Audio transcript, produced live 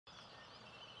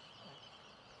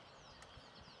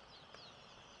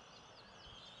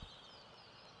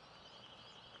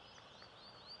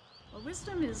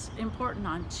Wisdom is important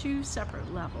on two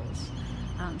separate levels.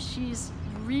 She's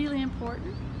really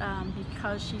important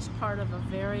because she's part of a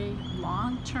very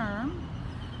long-term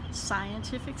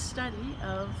scientific study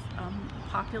of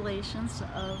populations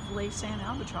of sand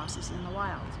albatrosses in the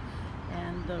wild.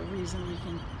 And the reason we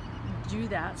can do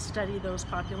that, study those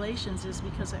populations, is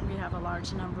because we have a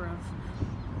large number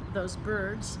of those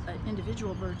birds,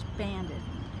 individual birds, banded,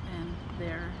 and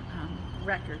their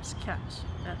records kept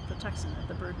at the Tucson, at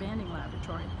the bird banding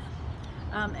laboratory.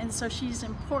 And so she's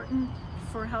important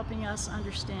for helping us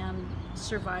understand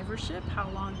survivorship,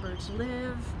 how long birds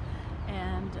live,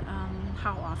 and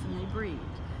how often they breed,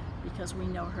 because we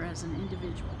know her as an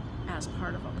individual, as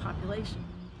part of a population.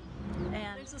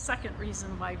 And there's a second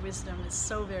reason why wisdom is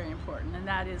so very important, and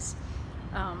that is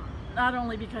not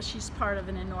only because she's part of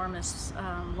an enormous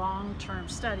long-term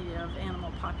study of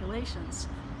animal populations,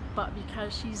 but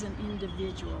because she's an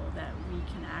individual that we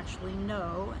can actually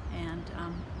know and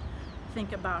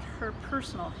think about her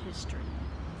personal history.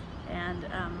 And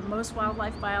most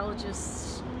wildlife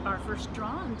biologists are first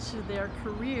drawn to their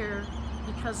career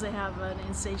because they have an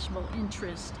insatiable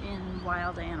interest in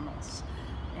wild animals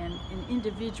and in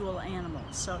individual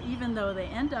animals. So even though they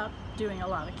end up doing a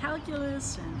lot of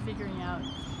calculus and figuring out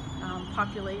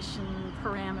population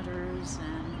parameters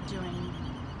and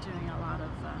doing a lot of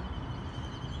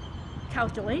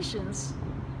calculations,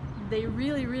 they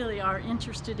really are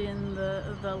interested in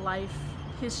the life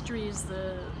histories,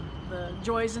 the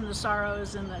joys and the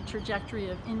sorrows and the trajectory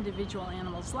of individual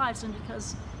animals' lives. And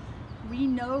because we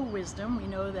know Wisdom, we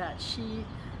know that she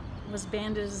was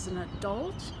banded as an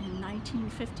adult in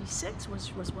 1956,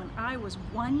 which was when I was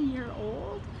 1 year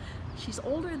old. She's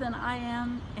older than I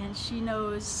am, and she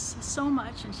knows so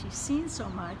much, and she's seen so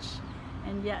much,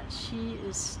 and yet she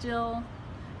is still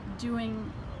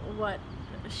doing what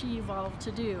she evolved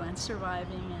to do, and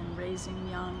surviving and raising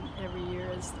young every year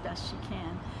as the best she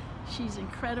can. She's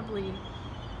incredibly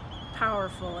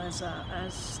powerful as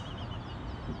a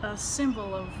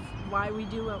symbol of why we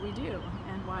do what we do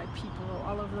and why people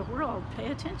all over the world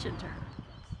pay attention to her.